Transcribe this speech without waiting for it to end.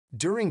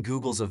During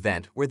Google's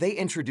event where they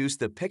introduced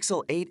the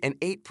Pixel 8 and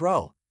 8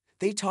 Pro,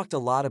 they talked a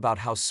lot about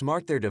how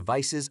smart their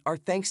devices are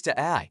thanks to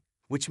AI,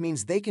 which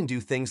means they can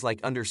do things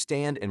like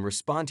understand and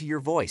respond to your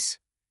voice.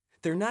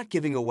 They're not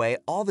giving away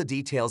all the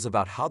details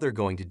about how they're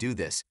going to do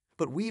this,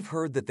 but we've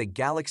heard that the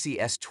Galaxy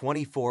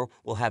S24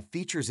 will have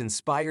features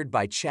inspired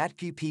by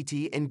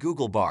ChatGPT and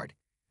Google Bard.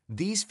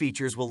 These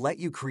features will let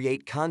you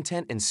create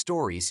content and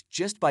stories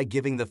just by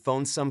giving the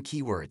phone some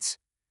keywords.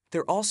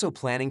 They're also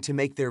planning to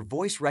make their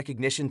voice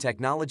recognition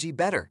technology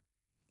better.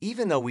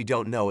 Even though we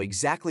don't know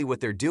exactly what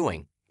they're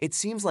doing, it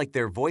seems like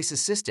their voice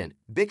assistant,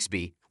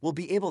 Bixby, will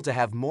be able to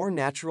have more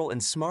natural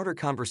and smarter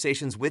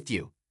conversations with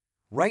you.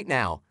 Right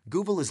now,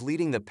 Google is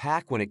leading the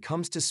pack when it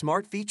comes to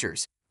smart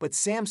features, but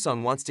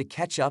Samsung wants to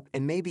catch up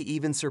and maybe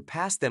even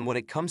surpass them when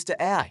it comes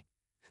to AI.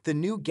 The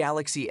new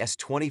Galaxy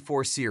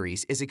S24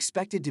 series is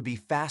expected to be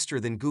faster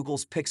than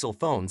Google's Pixel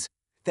phones,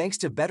 thanks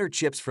to better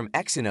chips from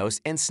Exynos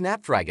and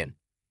Snapdragon.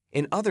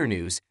 In other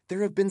news,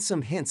 there have been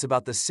some hints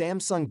about the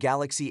Samsung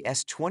Galaxy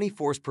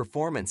S24's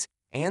performance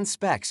and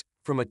specs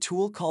from a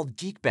tool called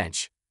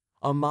Geekbench.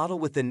 A model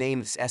with the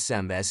name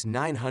SMS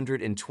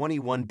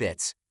 921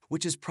 bits,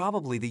 which is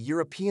probably the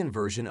European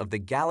version of the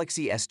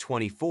Galaxy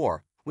S24,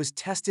 was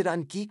tested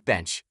on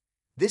Geekbench.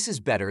 This is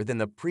better than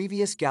the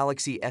previous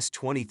Galaxy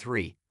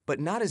S23,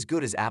 but not as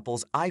good as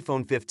Apple's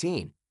iPhone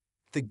 15.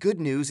 The good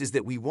news is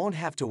that we won't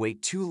have to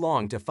wait too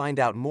long to find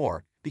out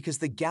more because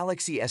the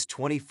Galaxy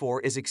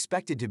S24 is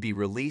expected to be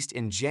released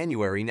in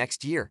January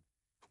next year.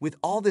 With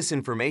all this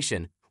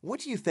information, what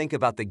do you think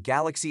about the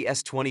Galaxy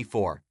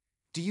S24?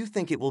 Do you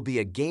think it will be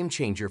a game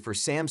changer for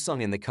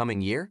Samsung in the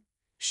coming year?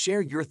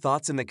 Share your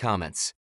thoughts in the comments.